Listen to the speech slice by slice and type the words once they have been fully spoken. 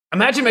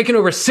Imagine making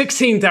over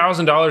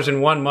 $16,000 in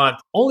 1 month,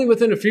 only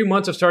within a few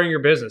months of starting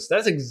your business.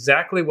 That's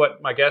exactly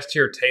what my guest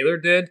here, Taylor,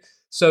 did.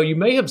 So you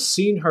may have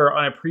seen her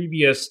on a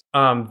previous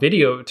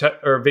video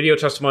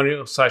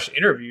testimonial /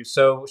 interview.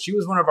 So she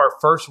was one of our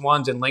first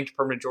ones in linked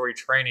permanent jewelry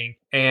training.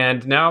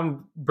 And now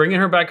I'm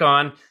bringing her back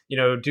on,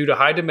 due to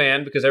high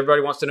demand because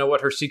everybody wants to know what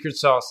her secret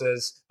sauce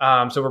is.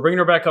 So we're bringing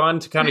her back on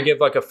to kind of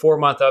give like a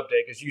 4-month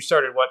update because you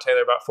started what,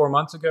 Taylor, about 4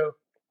 months ago?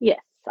 Yes.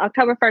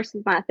 October 1st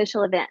is my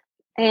official event.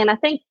 And I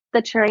think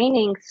the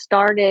training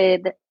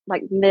started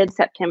like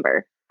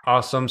mid-September.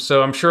 Awesome.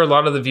 So I'm sure a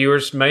lot of the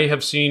viewers may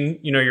have seen,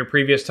 your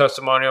previous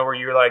testimonial where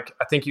you're like,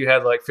 I think you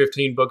had like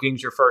 15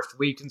 bookings your first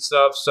week and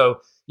stuff. So,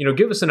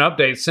 give us an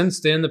update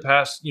since then, the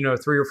past,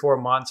 3 or 4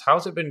 months.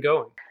 How's it been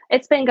going?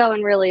 It's been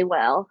going really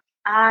well.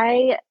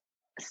 I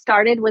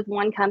started with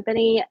one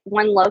company,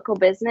 one local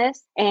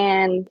business,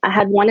 and I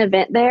had one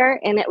event there.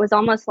 And it was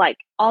almost like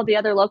all the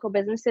other local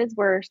businesses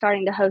were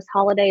starting to host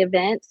holiday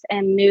events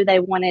and knew they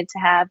wanted to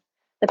have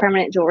the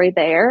permanent jewelry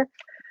there.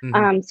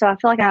 Mm-hmm. So I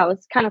feel like I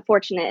was kind of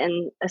fortunate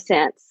in a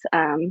sense.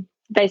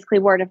 Basically,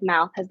 word of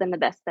mouth has been the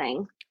best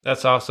thing.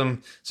 That's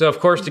awesome. So, of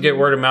course, to get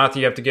word of mouth,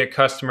 you have to get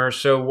customers.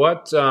 So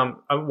what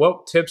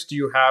tips do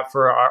you have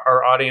for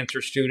our audience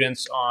or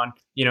students on,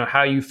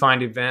 how you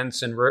find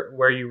events and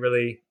where you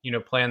really,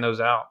 plan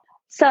those out?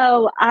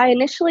 So I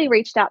initially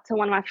reached out to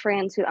one of my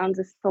friends who owns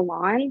a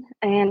salon,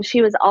 and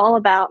she was all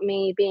about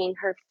me being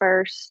her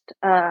first,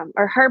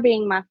 or her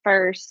being my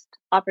first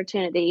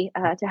opportunity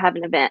to have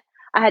an event.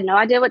 I had no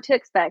idea what to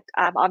expect.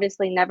 I've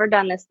obviously never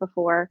done this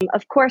before.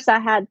 Of course, I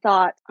had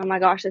thought, oh my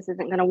gosh, this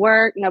isn't going to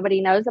work.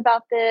 Nobody knows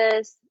about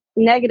this.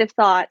 Negative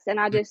thoughts. And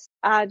I just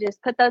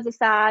put those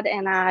aside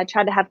and I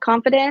tried to have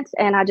confidence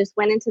and I just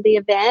went into the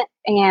event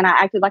and I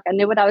acted like I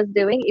knew what I was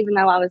doing, even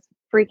though I was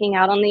freaking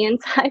out on the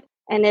inside.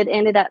 And it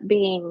ended up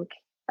being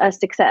a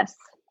success.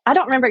 I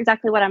don't remember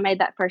exactly what I made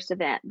that first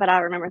event, but I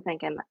remember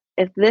thinking,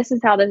 if this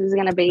is how this is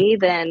going to be,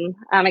 then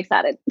I'm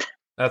excited.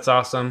 That's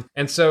awesome.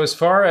 And so as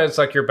far as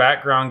like your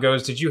background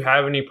goes, did you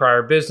have any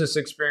prior business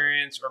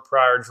experience or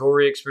prior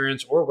jewelry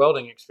experience or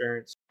welding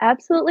experience?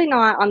 Absolutely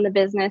not on the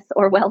business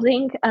or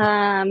welding.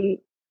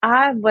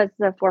 I was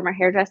a former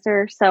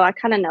hairdresser, so I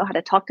kind of know how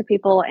to talk to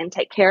people and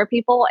take care of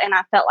people. And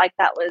I felt like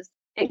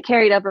it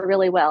carried over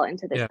really well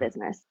into this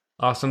business.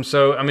 Awesome.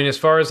 So, as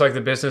far as like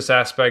the business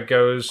aspect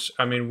goes,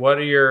 what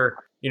are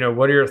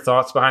your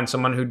thoughts behind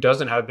someone who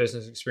doesn't have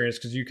business experience?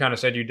 Because you kind of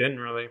said you didn't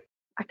really.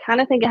 I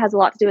kind of think it has a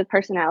lot to do with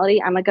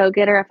personality. I'm a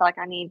go-getter. I feel like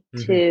I need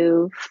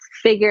to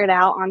figure it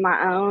out on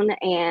my own.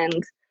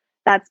 And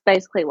that's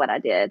basically what I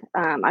did.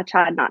 I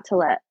tried not to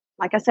let,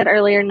 like I said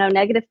earlier, no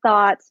negative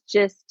thoughts,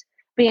 just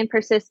being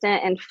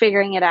persistent and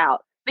figuring it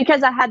out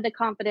because I had the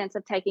confidence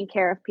of taking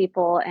care of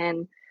people.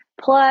 And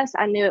plus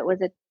I knew it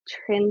was a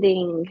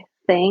trending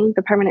thing,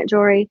 the permanent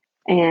jewelry,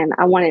 and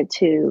I wanted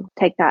to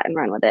take that and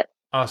run with it.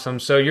 Awesome.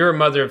 So you're a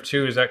mother of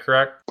 2, is that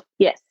correct?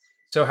 Yes.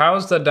 So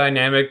how's the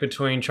dynamic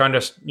between trying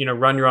to,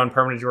 run your own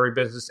permanent jewelry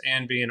business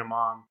and being a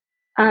mom?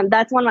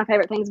 That's one of my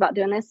favorite things about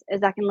doing this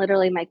is I can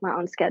literally make my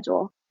own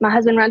schedule. My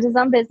husband runs his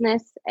own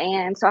business,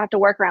 and so I have to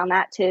work around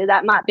that too.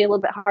 That might be a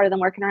little bit harder than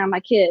working around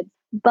my kids,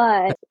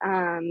 but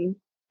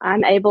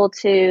I'm able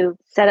to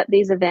set up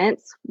these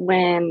events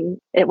when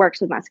it works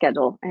with my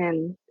schedule.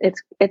 And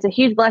it's a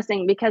huge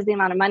blessing because the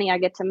amount of money I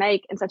get to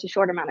make in such a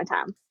short amount of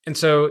time. And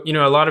so,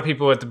 a lot of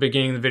people at the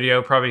beginning of the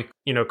video probably,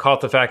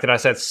 caught the fact that I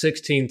said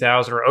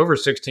 $16,000 or over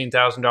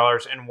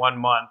 $16,000 in 1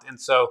 month. And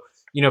so,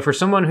 for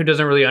someone who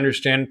doesn't really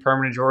understand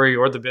permanent jewelry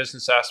or the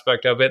business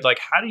aspect of it, like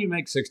how do you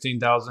make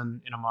 $16,000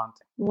 in a month?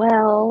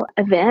 Well,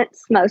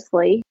 events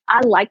mostly.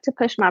 I like to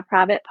push my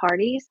private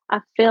parties. I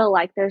feel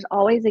like there's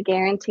always a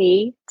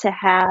guarantee to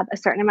have a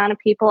certain amount of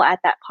people at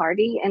that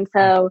party. And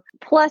so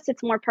plus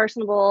it's more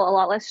personable, a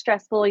lot less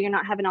stressful. You're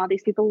not having all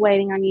these people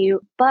waiting on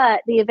you,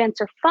 but the events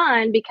are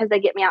fun because they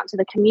get me out into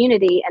the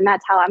community. And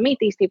that's how I meet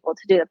these people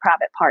to do the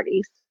private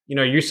parties.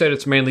 You said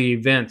it's mainly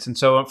events. And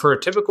so for a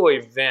typical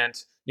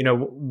event,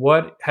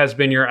 what has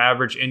been your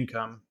average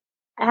income?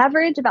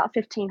 Average about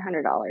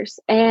 $1,500.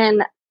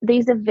 And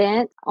these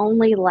events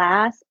only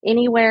last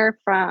anywhere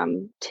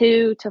from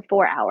 2 to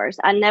 4 hours.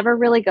 I never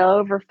really go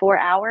over 4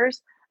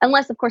 hours,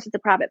 unless, of course, it's a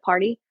private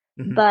party.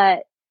 Mm-hmm.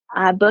 But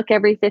I book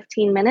every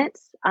 15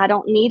 minutes. I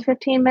don't need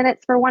 15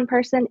 minutes for one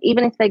person,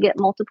 even if they get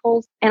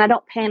multiples. And I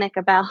don't panic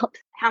about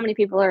how many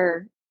people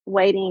are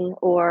waiting,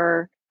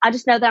 or I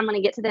just know that I'm going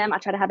to get to them. I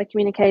try to have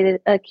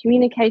a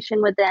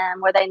communication with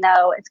them where they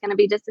know it's going to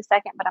be just a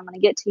second, but I'm going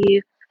to get to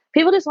you.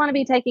 People just want to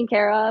be taken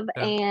care of.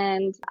 Yeah.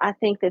 And I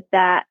think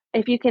that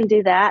if you can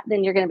do that,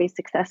 then you're going to be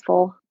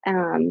successful,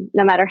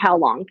 no matter how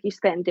long you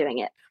spend doing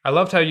it. I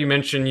loved how you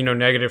mentioned,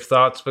 negative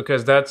thoughts,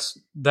 because that's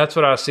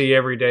what I see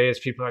every day is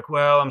people like,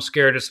 well, I'm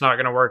scared it's not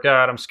going to work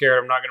out. I'm scared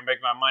I'm not going to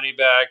make my money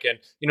back. And,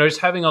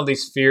 just having all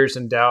these fears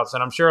and doubts.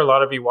 And I'm sure a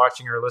lot of you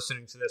watching or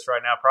listening to this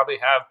right now probably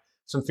have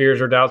some fears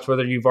or doubts,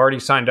 whether you've already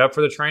signed up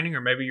for the training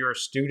or maybe you're a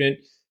student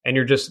and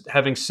you're just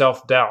having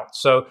self-doubt.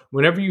 So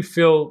whenever you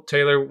feel,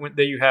 Taylor,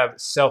 that you have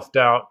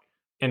self-doubt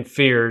and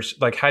fears,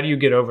 like how do you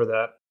get over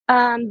that?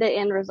 The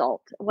end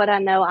result, what I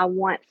know I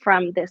want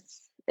from this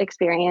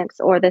experience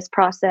or this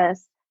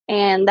process.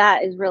 And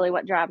that is really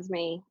what drives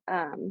me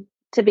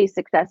to be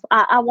successful.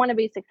 I want to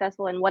be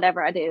successful in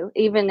whatever I do,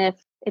 even if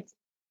it's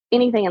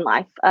anything in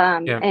life.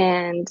 Yeah.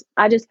 And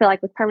I just feel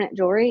like with permanent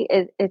jewelry,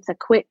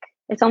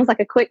 it's almost like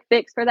a quick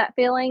fix for that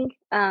feeling.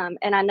 And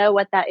I know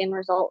what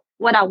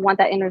I want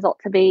that end result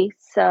to be.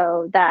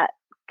 So that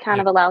kind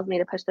Yeah. of allows me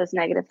to push those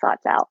negative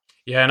thoughts out.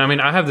 Yeah, and I mean,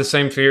 I have the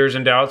same fears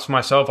and doubts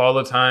myself all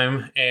the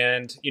time.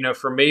 And,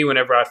 for me,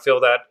 whenever I feel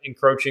that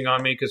encroaching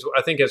on me, because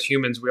I think as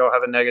humans, we all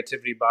have a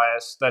negativity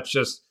bias. That's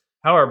just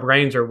how our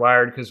brains are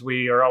wired, because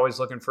we are always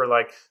looking for,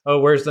 like, oh,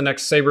 where's the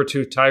next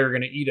saber-toothed tiger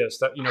going to eat us,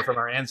 that, from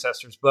our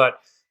ancestors. But,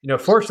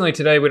 fortunately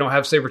today we don't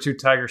have saber-toothed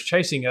tigers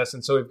chasing us.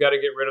 And so we've got to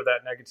get rid of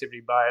that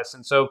negativity bias.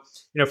 And so,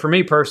 for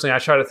me personally, I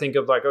try to think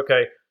of like,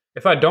 okay,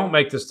 if I don't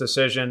make this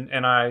decision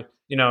and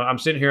I'm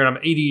sitting here and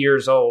I'm 80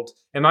 years old,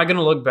 am I going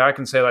to look back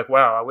and say like,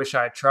 wow, I wish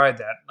I had tried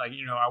that? Like,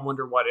 I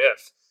wonder what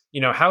if,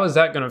 how is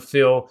that going to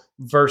feel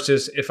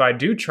versus if I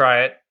do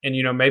try it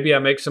and, maybe I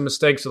make some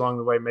mistakes along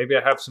the way, maybe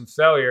I have some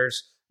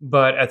failures,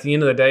 but at the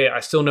end of the day, I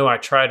still know I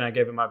tried and I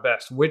gave it my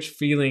best. Which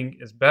feeling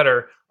is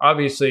better?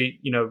 Obviously,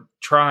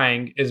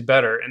 trying is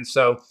better. And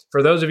so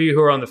for those of you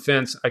who are on the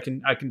fence, I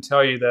can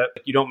tell you that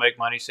you don't make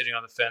money sitting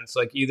on the fence.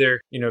 Like either,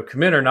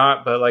 commit or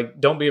not, but like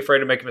don't be afraid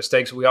to make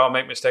mistakes. We all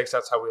make mistakes.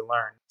 That's how we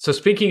learn. So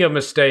speaking of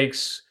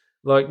mistakes,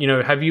 like,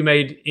 have you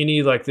made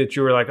any like that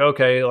you were like,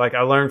 okay, like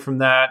I learned from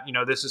that,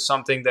 this is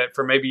something that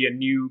for maybe a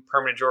new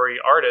permanent jewelry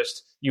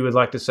artist, you would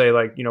like to say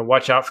like,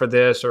 watch out for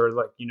this, or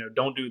like,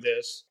 don't do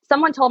this?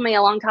 Someone told me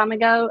a long time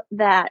ago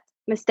that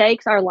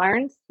mistakes are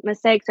learned.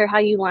 Mistakes are how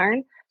you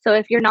learn. So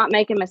if you're not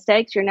making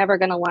mistakes, you're never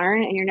going to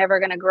learn, and you're never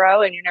going to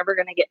grow, and you're never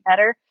going to get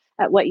better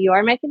at what you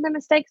are making the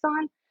mistakes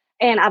on.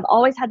 And I've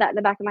always had that in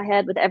the back of my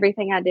head with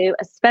everything I do,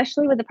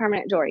 especially with the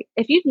permanent jewelry.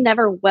 If you've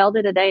never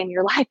welded a day in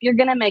your life, you're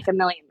going to make a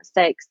million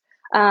mistakes.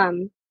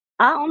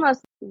 I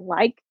almost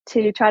like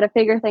to try to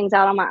figure things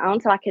out on my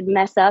own so I could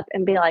mess up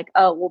and be like,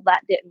 oh, well,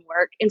 that didn't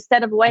work.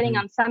 Instead of waiting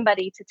on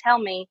somebody to tell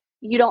me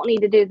you don't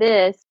need to do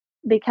this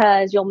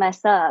because you'll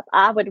mess up.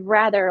 I would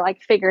rather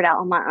like figure it out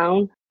on my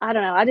own. I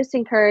don't know. I just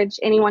encourage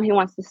anyone who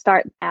wants to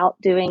start out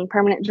doing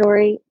permanent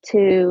jewelry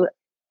to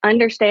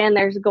understand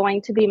there's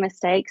going to be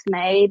mistakes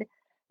made,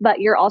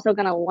 but you're also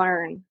going to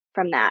learn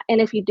from that.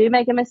 And if you do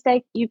make a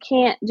mistake, you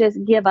can't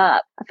just give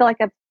up. I feel like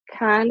I've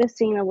kind of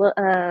seen a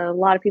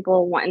lot of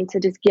people wanting to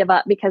just give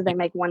up because they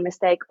make one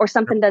mistake or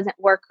something doesn't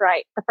work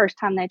right the first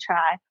time they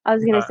try. I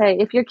was going to say,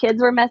 if your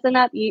kids were messing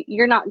up,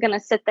 you're not going to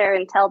sit there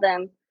and tell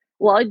them,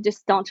 well,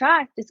 just don't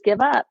try, just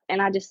give up.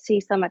 And I just see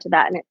so much of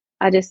that. And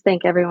I just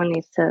think everyone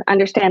needs to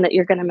understand that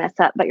you're going to mess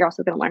up, but you're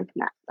also going to learn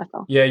from that. That's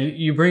all. Yeah,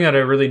 you bring out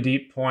a really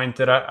deep point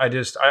that I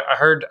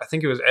heard, I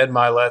think it was Ed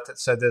Milet that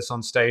said this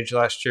on stage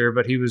last year,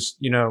 but he was,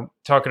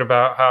 talking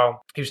about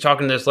how he was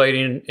talking to this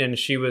lady and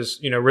she was,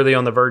 really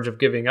on the verge of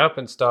giving up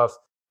and stuff,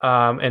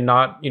 and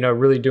not,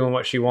 really doing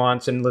what she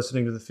wants and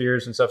listening to the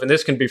fears and stuff. And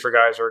this can be for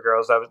guys or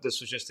girls.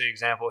 This was just the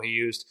example he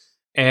used.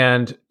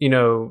 And,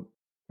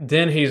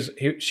 then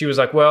she was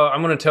like, well,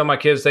 I'm going to tell my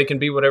kids they can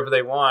be whatever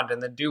they want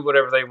and then do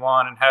whatever they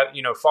want and have,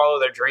 follow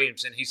their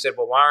dreams. And he said,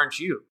 well, why aren't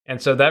you?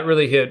 And so that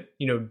really hit,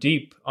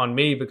 deep on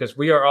me, because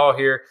we are all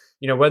here,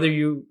 whether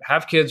you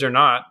have kids or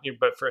not,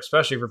 but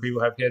especially for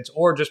people who have kids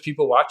or just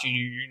people watching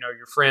you,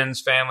 your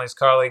friends, families,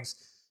 colleagues,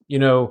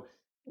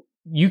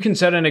 you can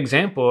set an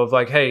example of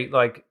like, hey,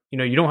 like,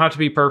 you don't have to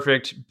be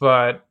perfect,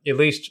 but at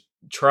least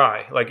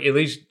try, like at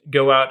least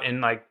go out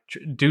and like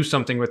do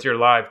something with your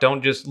life.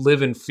 Don't just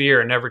live in fear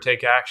and never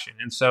take action.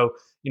 And so,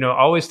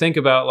 always think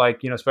about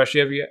like, especially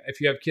if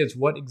you have kids,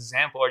 what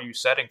example are you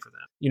setting for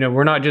them?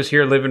 We're not just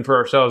here living for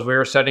ourselves.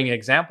 We're setting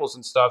examples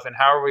and stuff. And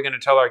how are we going to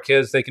tell our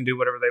kids they can do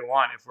whatever they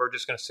want if we're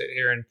just going to sit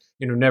here and,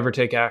 never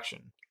take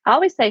action? I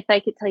always say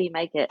fake it till you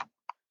make it.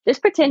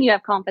 Just pretend you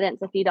have confidence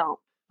if you don't.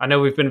 I know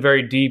we've been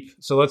very deep,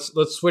 so let's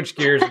switch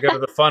gears and go to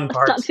the fun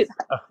parts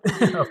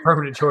of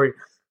permanent jewelry.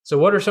 So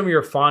what are some of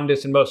your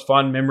fondest and most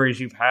fun memories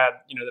you've had,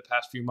 the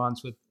past few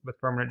months with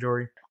permanent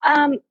jewelry?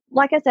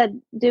 Like I said,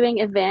 doing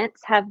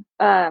events have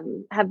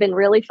been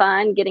really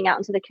fun, getting out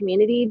into the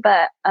community,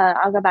 but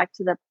I'll go back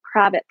to the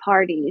private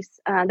parties.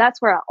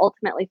 That's where I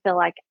ultimately feel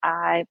like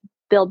I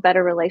build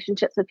better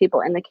relationships with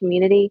people in the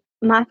community.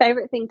 My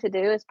favorite thing to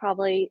do is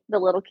probably the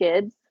little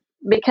kids,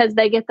 because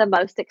they get the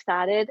most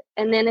excited.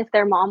 And then if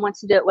their mom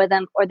wants to do it with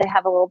them, or they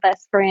have a little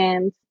best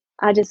friend,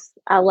 I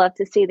love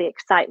to see the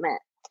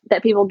excitement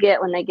that people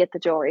get when they get the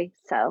jewelry.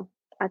 So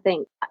I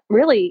think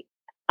really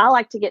I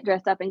like to get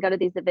dressed up and go to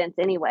these events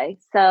anyway.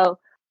 So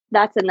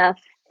that's enough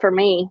for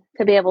me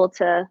to be able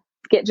to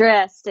get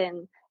dressed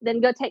and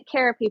then go take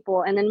care of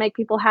people and then make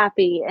people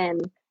happy.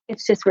 And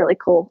it's just really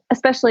cool,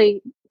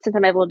 especially since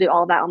I'm able to do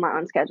all that on my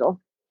own schedule.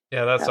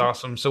 Yeah, that's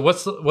awesome. So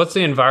what's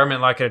the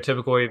environment like at a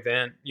typical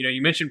event?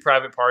 You mentioned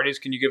private parties.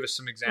 Can you give us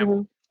some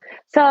examples?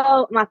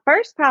 So my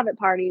first private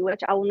party,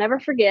 which I will never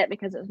forget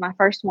because it was my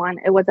first one,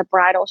 it was a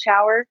bridal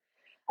shower.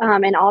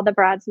 And all the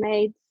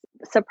bridesmaids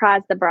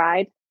surprised the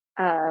bride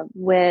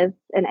with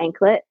an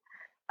anklet.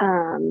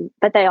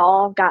 But they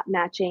all got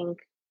matching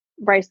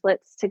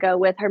bracelets to go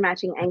with her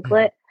matching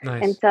anklet.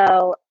 And Nice.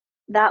 so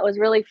that was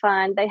really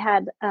fun. They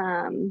had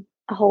a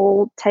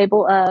whole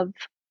table of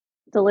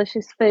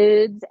delicious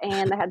foods,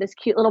 and they had this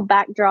cute little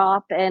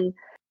backdrop, and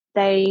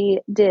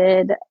they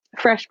did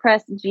fresh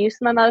pressed juice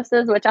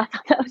mimosas, which I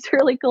thought that was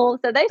really cool.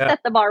 So they Yeah. set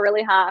the bar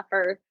really high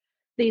for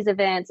these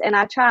events. And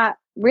I try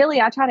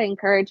to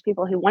encourage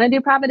people who want to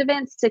do private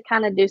events to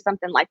kind of do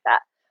something like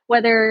that.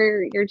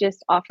 Whether you're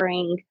just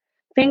offering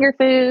finger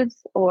foods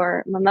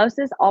or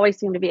mimosas, always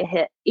seem to be a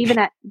hit. Even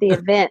at the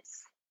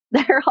events,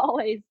 they're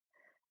always,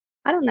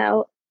 I don't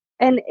know.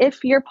 And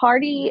if your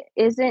party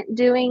isn't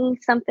doing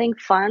something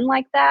fun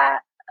like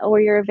that, or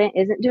your event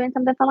isn't doing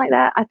something fun like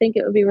that, I think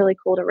it would be really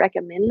cool to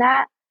recommend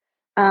that.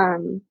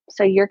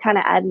 So you're kind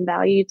of adding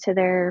value to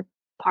their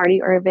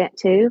party or event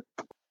too.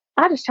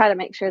 I just try to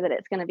make sure that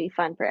it's going to be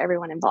fun for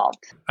everyone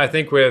involved. I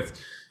think with,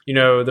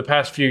 the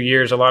past few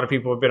years, a lot of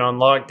people have been on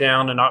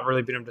lockdown and not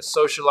really been able to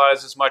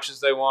socialize as much as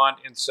they want.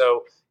 And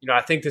so,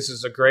 I think this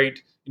is a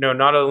great,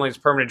 not only is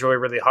Permanent Joy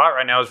really hot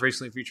right now, it's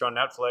recently featured on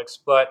Netflix,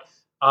 but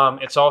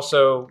it's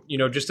also,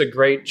 just a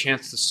great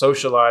chance to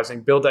socialize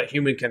and build that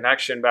human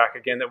connection back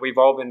again that we've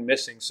all been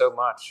missing so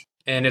much.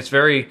 And it's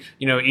very,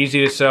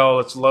 easy to sell.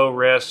 It's low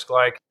risk.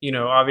 Like,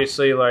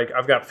 obviously, like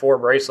I've got 4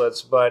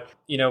 bracelets, but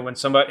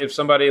if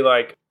somebody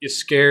like is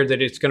scared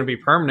that it's going to be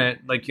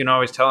permanent, like, you can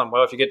always tell them,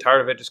 well, if you get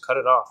tired of it, just cut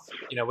it off.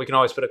 We can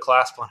always put a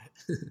clasp on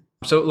it.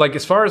 So like,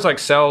 as far as like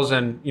sales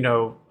and,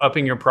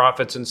 upping your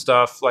profits and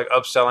stuff, like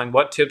upselling,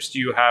 what tips do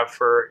you have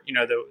for,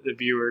 the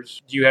viewers?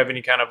 Do you have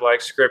any kind of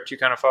like script you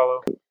kind of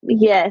follow?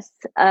 Yes,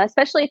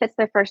 especially if it's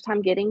their first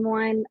time getting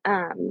one.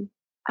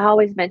 I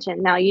always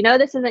mention, now,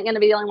 this isn't going to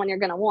be the only one you're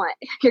going to want.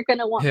 You're going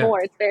to want Yeah.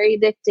 more. It's very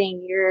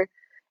addicting.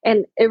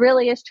 And it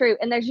really is true.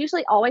 And there's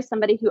usually always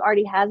somebody who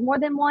already has more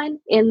than one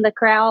in the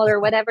crowd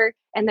or whatever.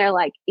 And they're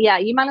like, yeah,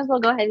 you might as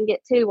well go ahead and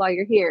get 2 while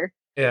you're here.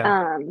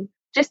 Yeah.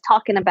 Just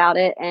talking about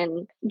it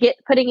and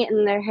putting it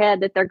in their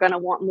head that they're going to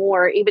want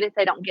more, even if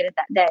they don't get it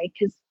that day.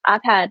 Because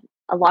I've had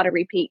a lot of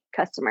repeat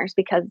customers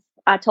because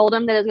I told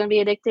them that it was going to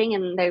be addicting,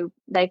 and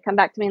they come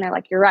back to me and they're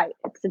like, "You're right,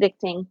 it's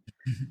addicting.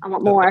 I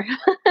want more."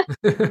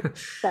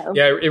 So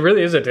Yeah, it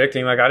really is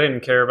addicting. Like, I didn't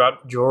care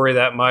about jewelry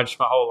that much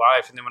my whole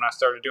life. And then when I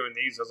started doing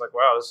these, I was like,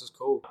 wow, this is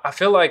cool. I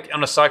feel like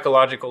on a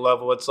psychological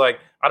level, it's like,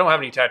 I don't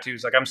have any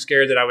tattoos. Like, I'm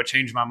scared that I would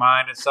change my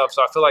mind and stuff.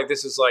 So I feel like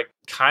this is like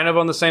kind of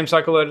on the same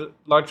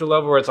psychological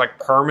level where it's like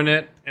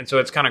permanent. And so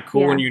it's kind of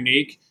cool yeah, and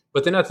unique.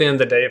 But then at the end of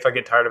the day, if I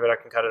get tired of it, I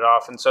can cut it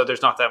off. And so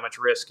there's not that much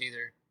risk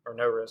either, or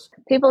no risk.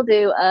 people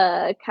do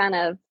kind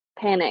of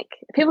panic.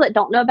 People that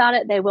don't know about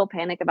it, they will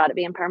panic about it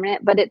being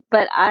permanent. But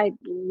I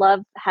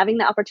love having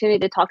the opportunity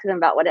to talk to them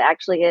about what it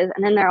actually is,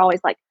 and then they're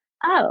always like,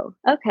 "Oh,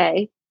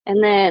 okay,"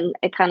 and then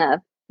it kind of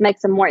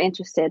makes them more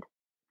interested.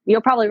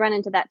 You'll probably run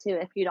into that too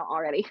if you don't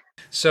already.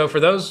 So for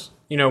those,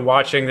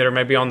 watching that are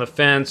maybe on the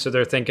fence, or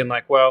they're thinking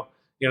like, well,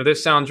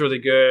 this sounds really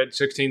good.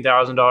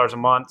 $16,000 a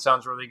month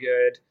sounds really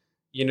good.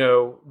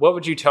 What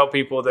would you tell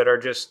people that are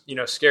just,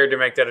 scared to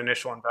make that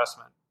initial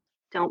investment?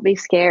 Don't be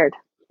scared.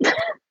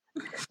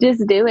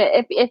 Just do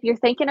it. If you're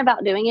thinking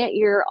about doing it,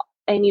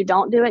 and you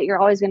don't do it, you're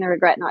always going to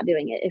regret not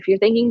doing it. If you're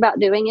thinking about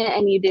doing it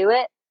and you do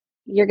it,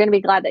 you're going to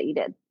be glad that you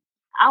did.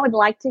 I would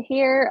like to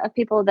hear of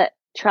people that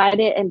tried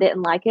it and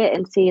didn't like it,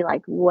 and see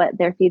like what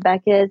their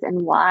feedback is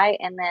and why.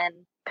 And then,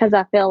 because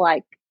I feel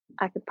like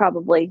I could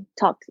probably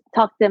talk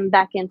them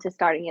back into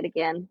starting it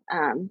again.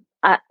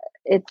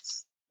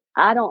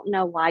 I don't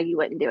know why you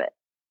wouldn't do it.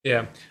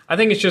 Yeah. I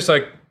think it's just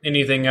like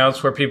anything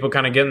else where people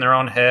kind of get in their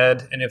own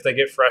head. And if they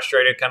get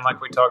frustrated, kind of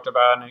like we talked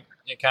about, and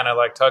it kind of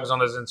like tugs on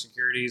those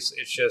insecurities,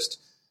 it's just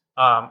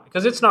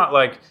because it's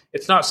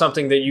not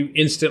something that you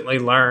instantly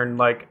learn,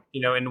 like,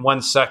 in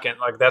 1 second.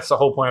 Like, that's the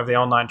whole point of the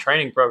online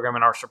training program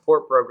and our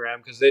support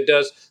program, because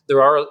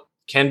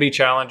can be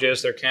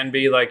challenges. There can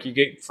be like, you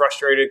get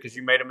frustrated because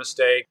you made a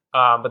mistake.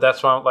 But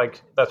that's why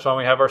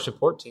we have our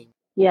support team.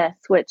 Yes,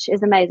 which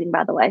is amazing,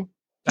 by the way.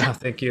 Oh,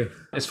 thank you.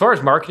 As far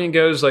as marketing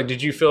goes, like,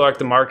 did you feel like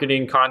the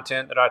marketing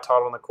content that I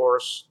taught on the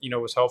course,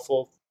 was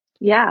helpful?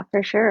 Yeah,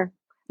 for sure.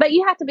 But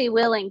you have to be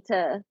willing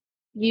to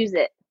use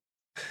it.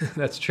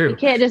 That's You true.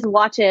 can't just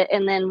watch it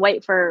and then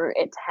wait for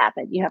it to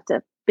happen. You have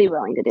to be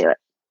willing to do it.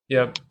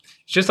 Yep.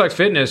 It's just like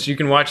fitness. You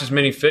can watch as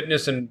many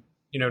fitness and,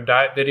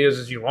 diet videos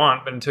as you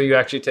want, but until you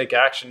actually take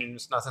action,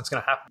 nothing's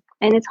going to happen.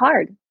 And it's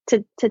hard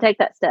to take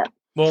that step.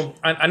 Well,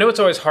 I know it's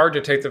always hard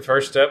to take the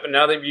first step, but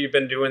now that you've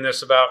been doing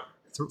this about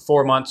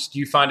 4 months, do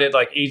you find it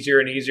like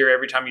easier and easier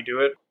every time you do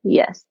it?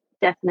 Yes,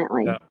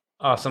 definitely. Yeah.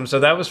 Awesome. So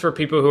that was for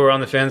people who are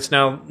on the fence.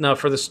 Now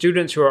for the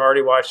students who are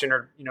already watching,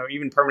 or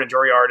even permanent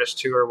jewelry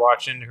artists who are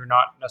watching, who are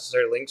not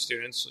necessarily linked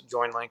students,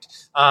 join linked.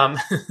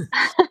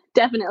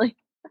 Definitely.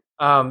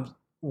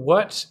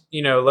 What,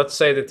 let's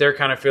say that they're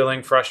kind of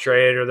feeling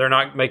frustrated, or they're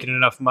not making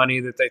enough money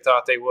that they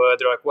thought they would.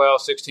 They're like, well,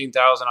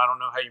 16,000, I don't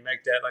know how you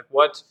make that. Like,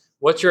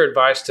 what's your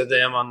advice to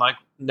them on like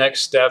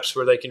next steps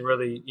where they can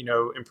really,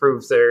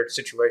 improve their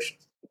situation?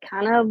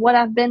 Kind of what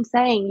I've been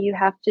saying. You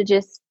have to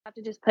just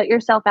put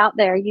yourself out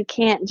there. You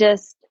can't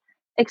just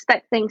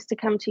expect things to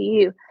come to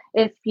you.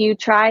 If you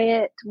try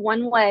it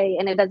one way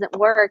and it doesn't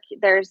work,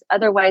 there's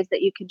other ways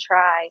that you can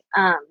try.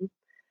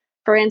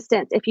 For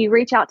instance, if you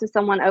reach out to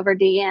someone over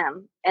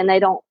DM and they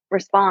don't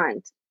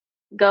respond,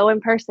 go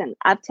in person.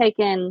 I've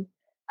taken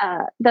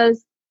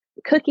those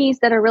cookies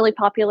that are really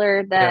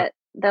popular that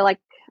they're like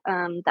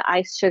the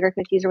ice sugar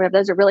cookies or whatever.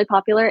 Those are really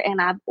popular.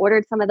 And I've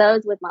ordered some of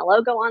those with my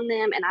logo on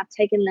them, and I've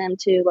taken them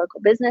to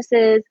local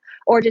businesses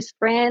or just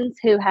friends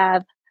who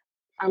have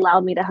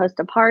allowed me to host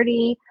a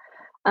party,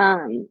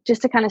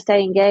 just to kind of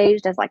stay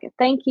engaged as like a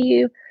thank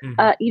you.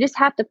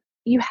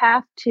 You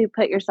have to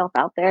put yourself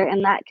out there,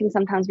 and that can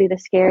sometimes be the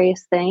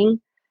scariest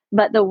thing.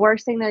 But the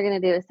worst thing they're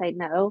going to do is say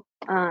no.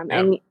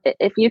 And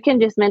if you can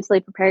just mentally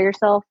prepare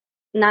yourself,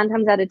 9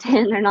 times out of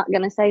 10, they're not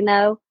going to say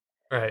no.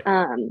 Right.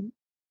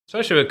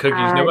 Especially with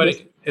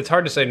cookies. It's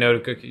hard to say no to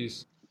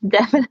cookies.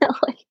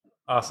 Definitely.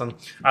 Awesome.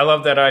 I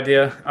love that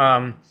idea.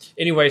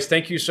 Anyways,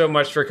 thank you so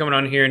much for coming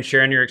on here and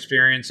sharing your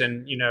experience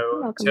and,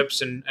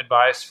 tips and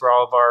advice for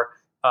all of our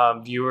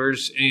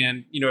viewers.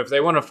 And, if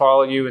they want to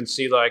follow you and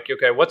see like,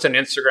 okay, what's an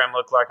Instagram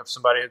look like of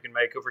somebody who can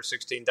make over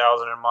 $16,000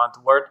 a month?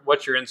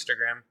 What's your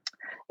Instagram?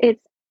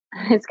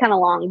 It's kind of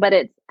long, but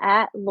it's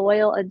at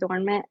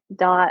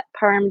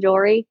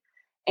loyaladornment.permjewelry.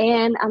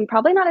 And I'm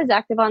probably not as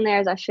active on there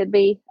as I should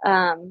be.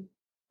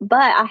 But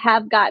I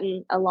have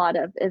gotten a lot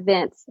of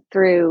events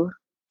through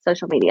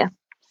social media.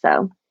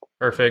 So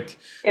perfect.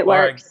 It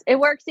works. Right. It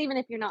works even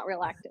if you're not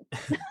real active.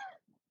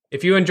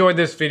 If you enjoyed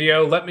this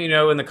video, let me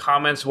know in the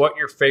comments what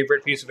your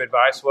favorite piece of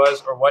advice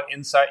was or what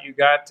insight you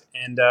got.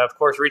 And of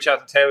course, reach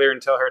out to Taylor and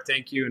tell her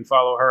thank you and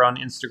follow her on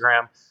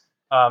Instagram.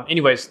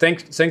 Anyways,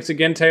 thanks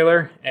again,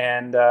 Taylor.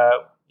 And,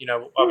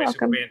 obviously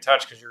we'll be in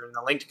touch because you're in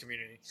the linked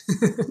community.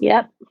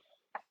 Yep.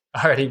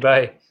 Alrighty,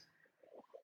 bye.